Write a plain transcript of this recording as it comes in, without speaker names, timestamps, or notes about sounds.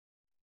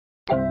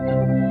Hi,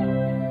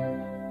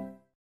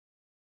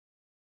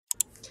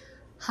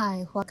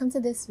 welcome to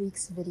this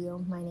week's video.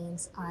 My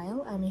name's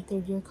Isle. I'm a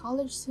third-year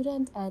college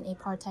student and a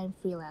part-time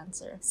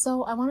freelancer.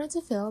 So I wanted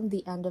to film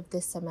the end of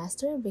this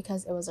semester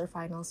because it was our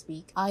finals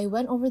week. I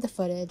went over the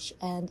footage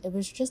and it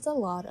was just a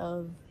lot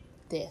of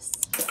this.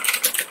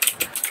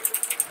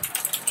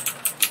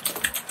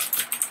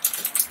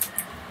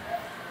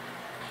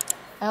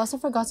 I also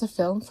forgot to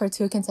film for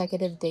 2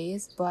 consecutive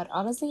days, but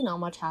honestly not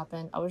much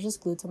happened. I was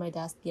just glued to my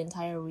desk the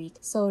entire week.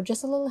 So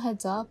just a little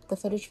heads up, the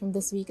footage from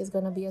this week is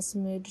going to be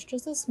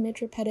just a smidge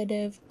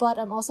repetitive, but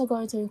I'm also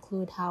going to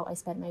include how I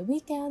spent my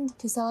weekend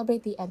to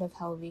celebrate the end of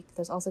Hell Week.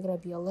 There's also going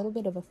to be a little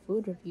bit of a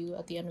food review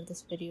at the end of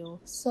this video,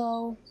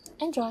 so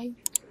enjoy!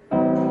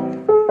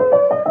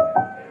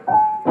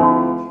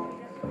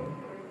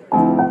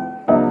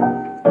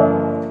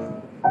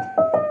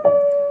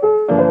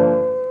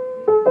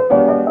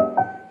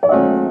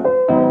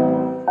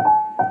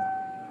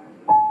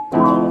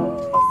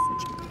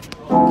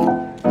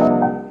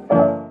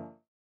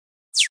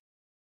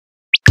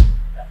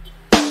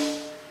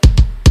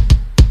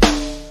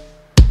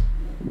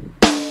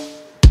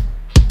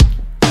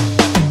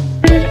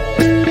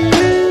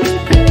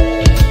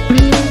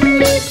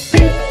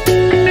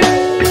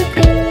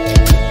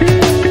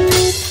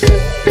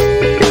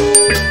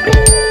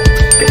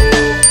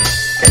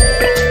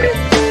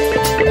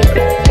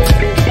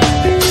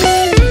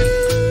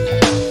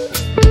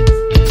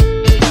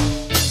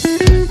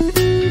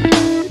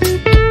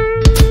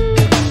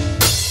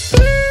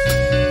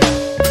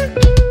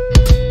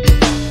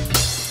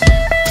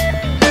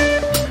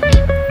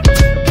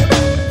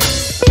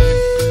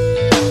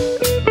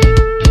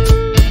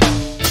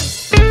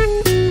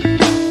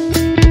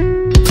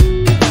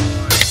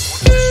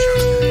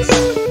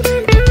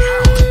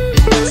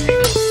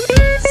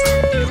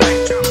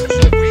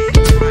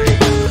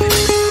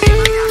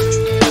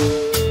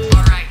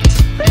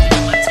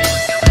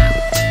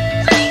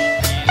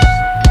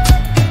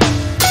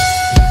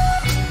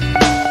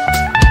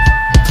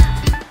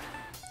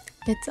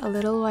 It's a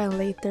little while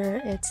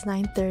later, it's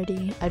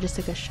 9:30, I just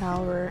took a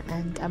shower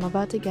and I'm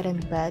about to get in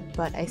bed,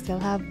 but I still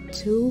have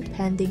 2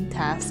 pending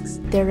tasks.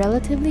 They're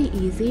relatively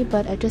easy,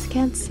 but I just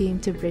can't seem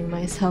to bring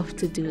myself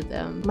to do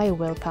them. My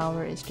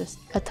willpower is just...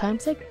 At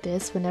times like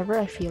this, whenever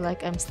I feel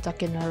like I'm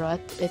stuck in a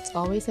rut, it's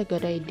always a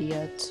good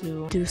idea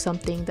to do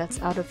something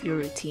that's out of your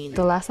routine.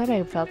 The last time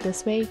I felt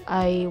this way,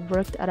 I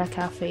worked at a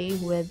cafe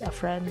with a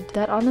friend.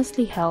 That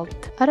honestly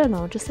helped. I don't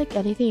know, just like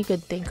anything you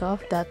could think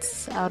of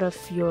that's out of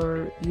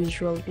your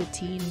usual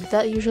routine.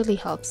 That usually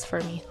helps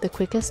for me. The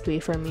quickest way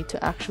for me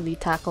to actually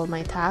tackle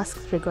my tasks,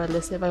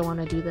 regardless if I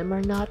want to do them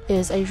or not,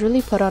 is I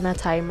usually put on a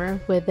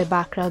timer with the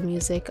background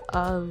music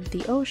of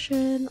the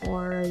ocean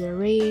or the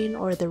rain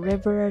or the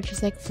river,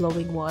 just like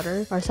flowing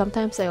water. Or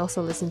sometimes I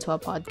also listen to a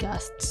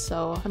podcast.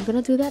 So I'm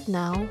gonna do that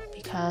now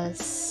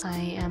because I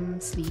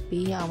am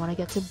sleepy. I want to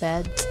get to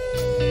bed.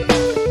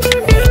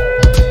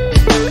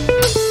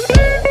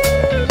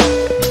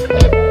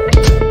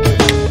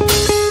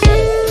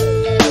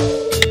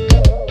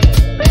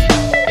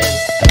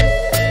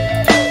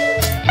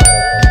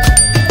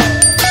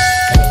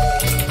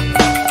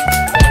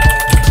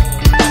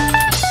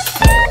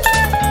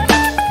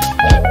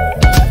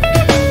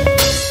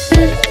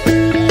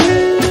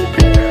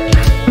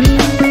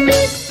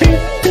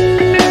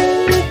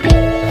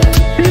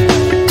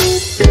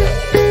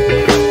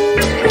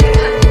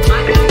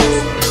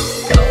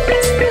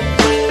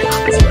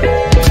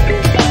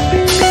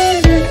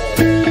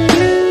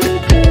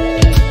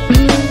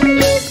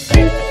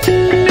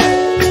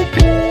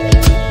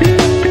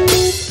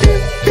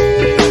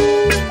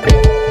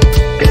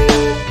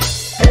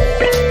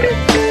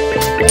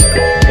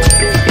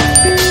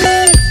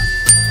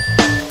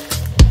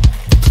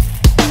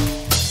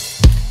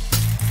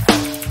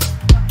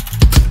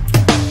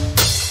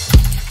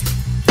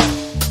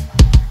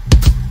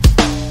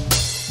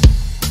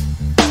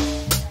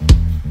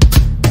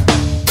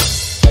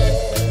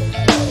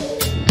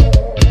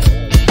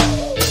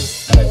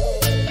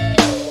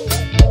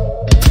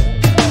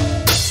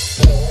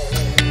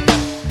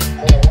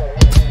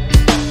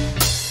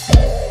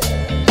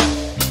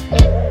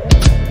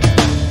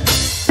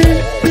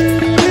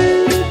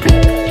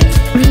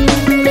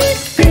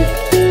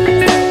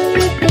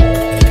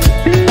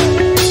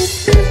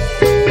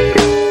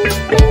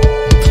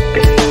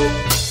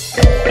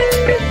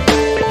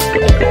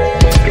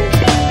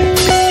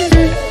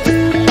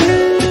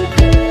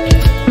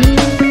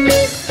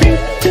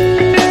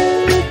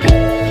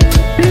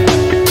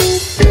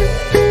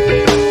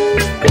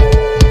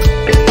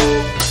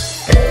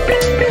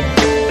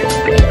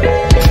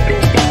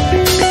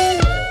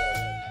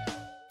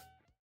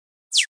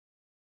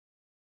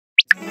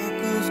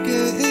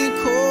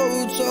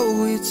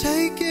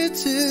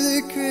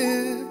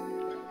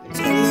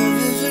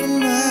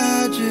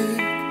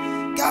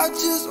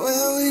 just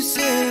where we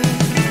sit.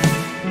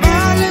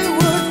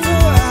 Bollywood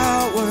for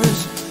hours,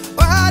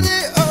 why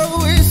they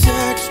always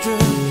extra?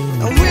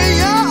 And when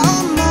you're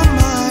on my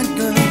mind,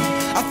 girl,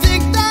 I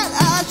think that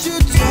I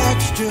should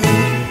text you.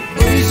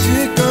 We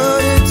should go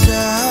to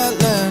Thailand.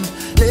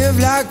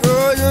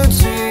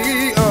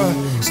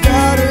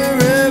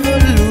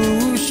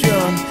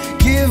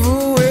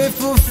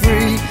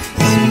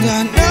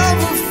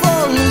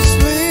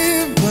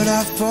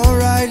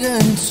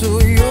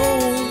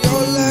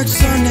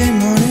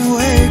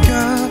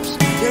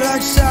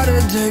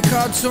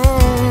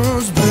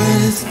 cartoons, but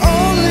it's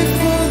only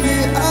for the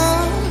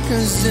eye,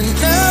 'cause it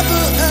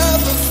never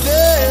ever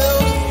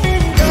fails.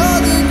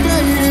 You're the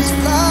greatest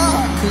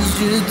flaw, 'cause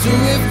you do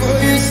it for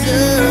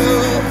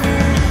yourself.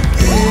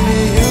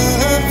 Baby, you're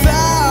a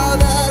power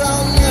that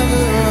I'll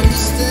never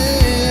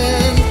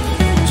understand,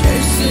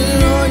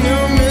 chasing all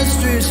your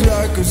mysteries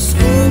like a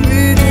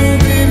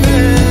Scooby-Dooby man.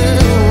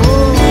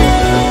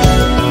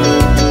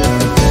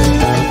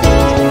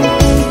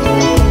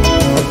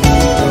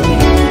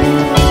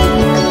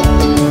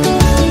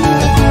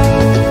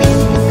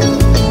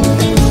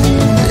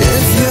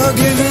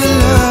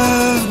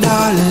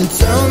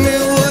 Tell me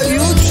what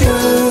you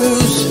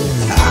choose.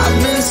 I've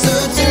been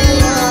searching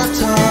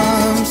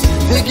lifetimes,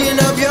 picking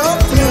up your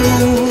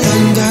clues,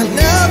 and I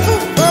never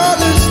fall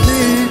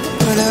asleep,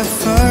 but I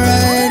fall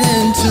right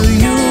into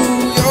you.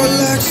 You're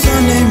like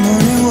Sunday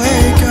morning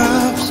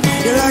wake-ups,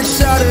 you're like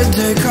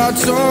Saturday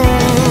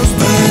cartoons,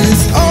 but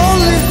it's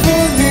only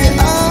for the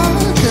eye,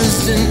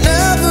 'cause it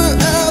never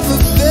ever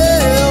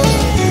fails.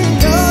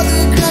 You're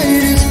the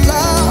greatest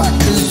flaw,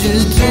 'cause you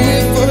do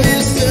it for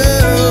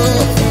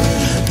yourself.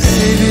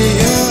 Baby,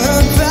 you're a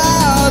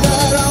power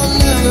that I'll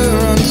never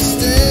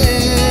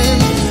understand,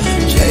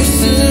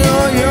 chasing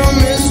all your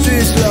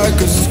mysteries like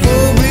a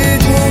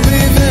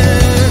Scooby-Dooby man.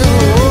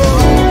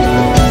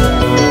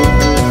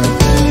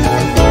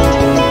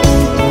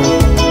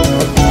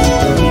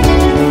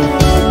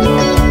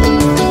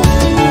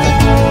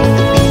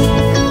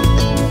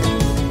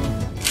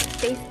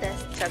 Taste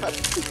test. Charot.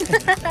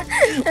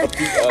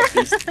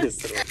 Taste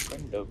test.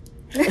 Corndog.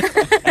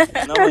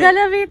 We're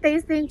gonna be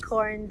tasting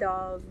corn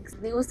dogs.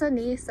 Niuso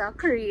ni sa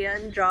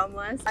Korean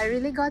dramas. I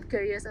really got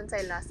curious on sa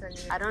lasa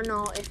niya. I don't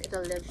know if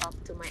it'll live up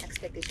to my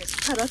expectations.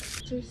 Charot.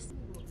 Cheers.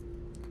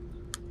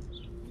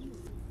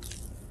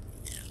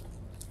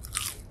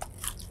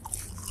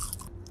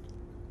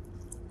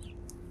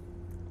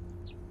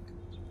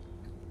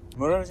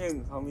 Mura siya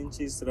ham and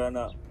cheese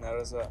rana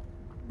nara sa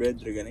bread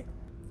ra gani.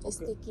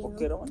 Sticky,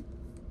 Okay no? raman.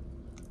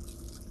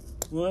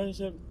 Mura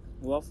siya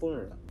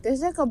waffle.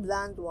 There's like a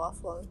bland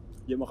waffle.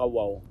 Di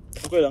makawaw.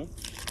 Okay lang.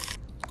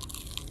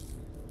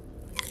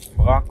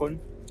 Makakon.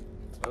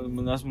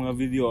 Mas mga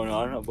video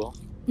na ano ba?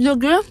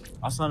 Lagi?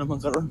 Asa naman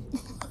karon?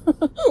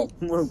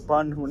 Murag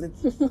pan mo nit.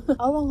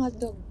 Awang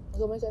hotdog.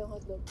 Gamay sa yung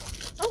hotdog.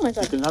 Oh my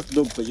god. Chicken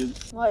hotdog pa yun.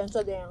 Ngayon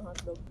sa day ang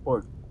hotdog.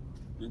 Pork.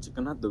 Yung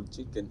chicken hotdog,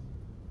 chicken.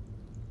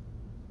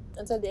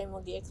 Ang sa day mo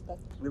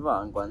gi-expect. Di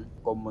ba ang kwan?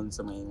 Common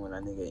sa mga wala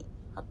ni kay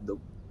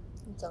hotdog.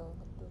 Ang sang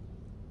hotdog.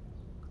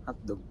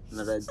 Hotdog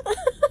na red.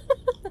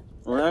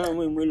 Wala na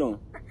mo yung mulong.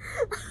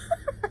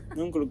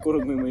 Yung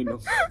kurog-kurog mo yung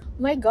mulong.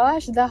 My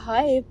gosh, the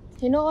hype.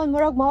 Hinoon,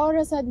 murag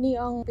maorasad ni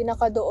ang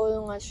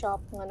pinakadool nga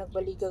shop nga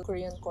nagbaligang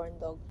Korean corn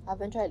dog. I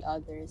haven't tried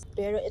others.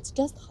 Pero it's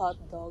just hot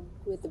dog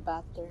with the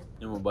batter.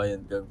 Yung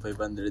mabayan ka,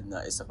 500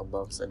 na isa ka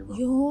box. Ano ba?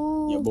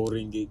 Yo! Yung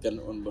boring kay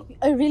kanoon ba?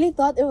 I really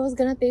thought it was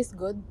gonna taste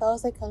good. I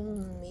was like,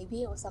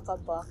 maybe osaka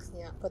box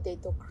niya.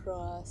 Potato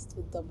crust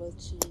with double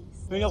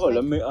cheese. Ngayon ako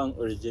alam, may ang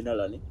original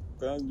ani.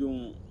 Kaya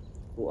yung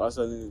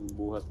kuasa ni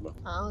buhat ba?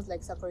 I was like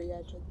sa Korea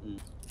dyan.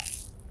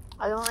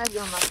 I Mm. don't like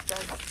yung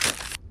mustard.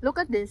 Look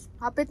at this.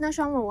 Hapit na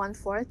siyang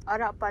 1/4.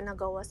 Ara pa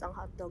nagawas ang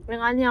hotdog. Yung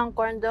ano yung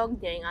corn dog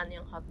niya, yung ano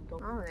yung hotdog.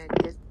 Oh, like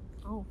this.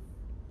 Oh.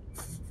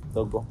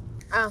 Togo.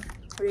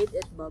 Rate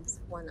it, Bubs.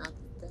 1 out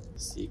of 10.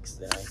 6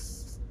 na.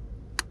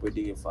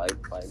 Pwede yung 5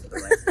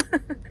 na.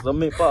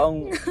 Lami pa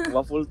ang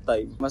waffle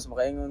type. Mas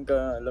makaingon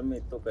ka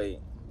lami ito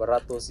kay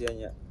barato siya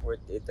niya.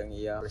 Worth it ang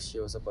iya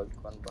presyo sa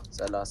pagkuhan ba?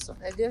 Sa lasa.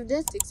 I give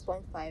this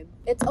 6.5.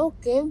 It's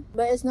okay,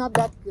 but it's not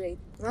that great.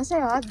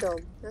 Nasa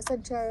hotdog. Nasa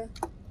jar.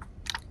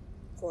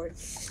 Corn.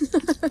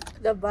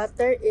 The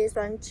butter is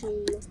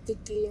crunchy,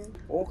 sticky.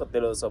 Oo,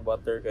 katilo sa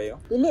butter kayo.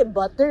 Dili,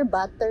 butter.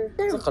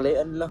 Sa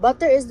kalian lang.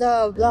 Butter is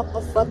the block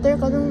of butter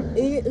kanang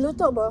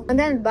luto ba?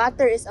 And then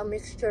batter is a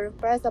mixture.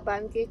 Para sa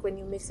pancake, when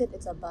you mix it,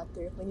 it's a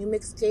batter. When you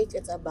mix cake,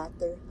 it's a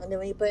batter. And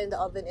then when you put it in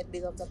the oven, it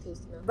becomes a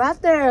cake na.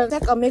 Batter! It's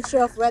like a mixture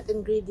of wet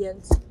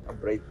ingredients.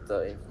 Bright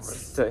time.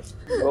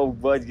 Wow,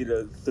 bad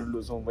gila.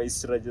 Tulo sa may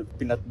isra dyan.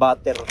 Peanut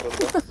butter.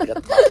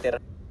 Peanut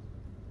butter.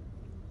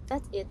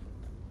 That's it.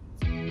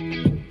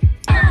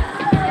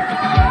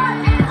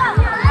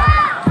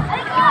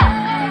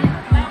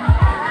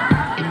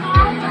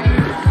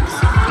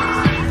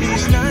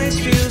 These nights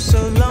feel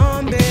so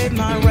long, babe.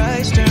 My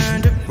rights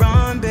turned to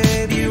wrong,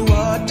 babe. You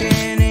walked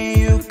in and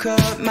you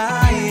caught my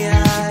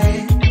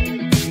eye.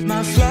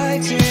 My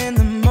flight's in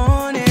the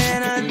morning.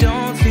 I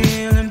don't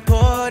feel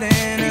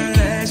important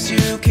unless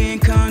you can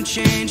come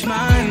change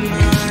my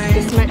mind.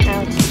 This is my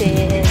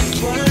outfit.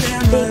 What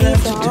am I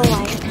left to do?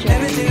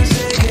 Everything I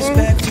say gets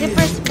back to you.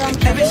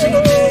 Every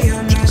single day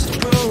I'm nice and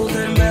bold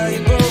and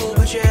valuable,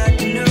 but you're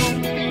acting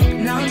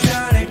new. Now I'm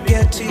trying to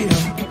get to you.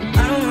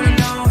 I don't wanna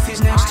know if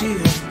he's next to you.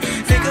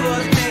 Think of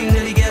all the things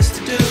that he gets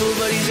to do,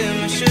 but he's in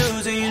my shoes.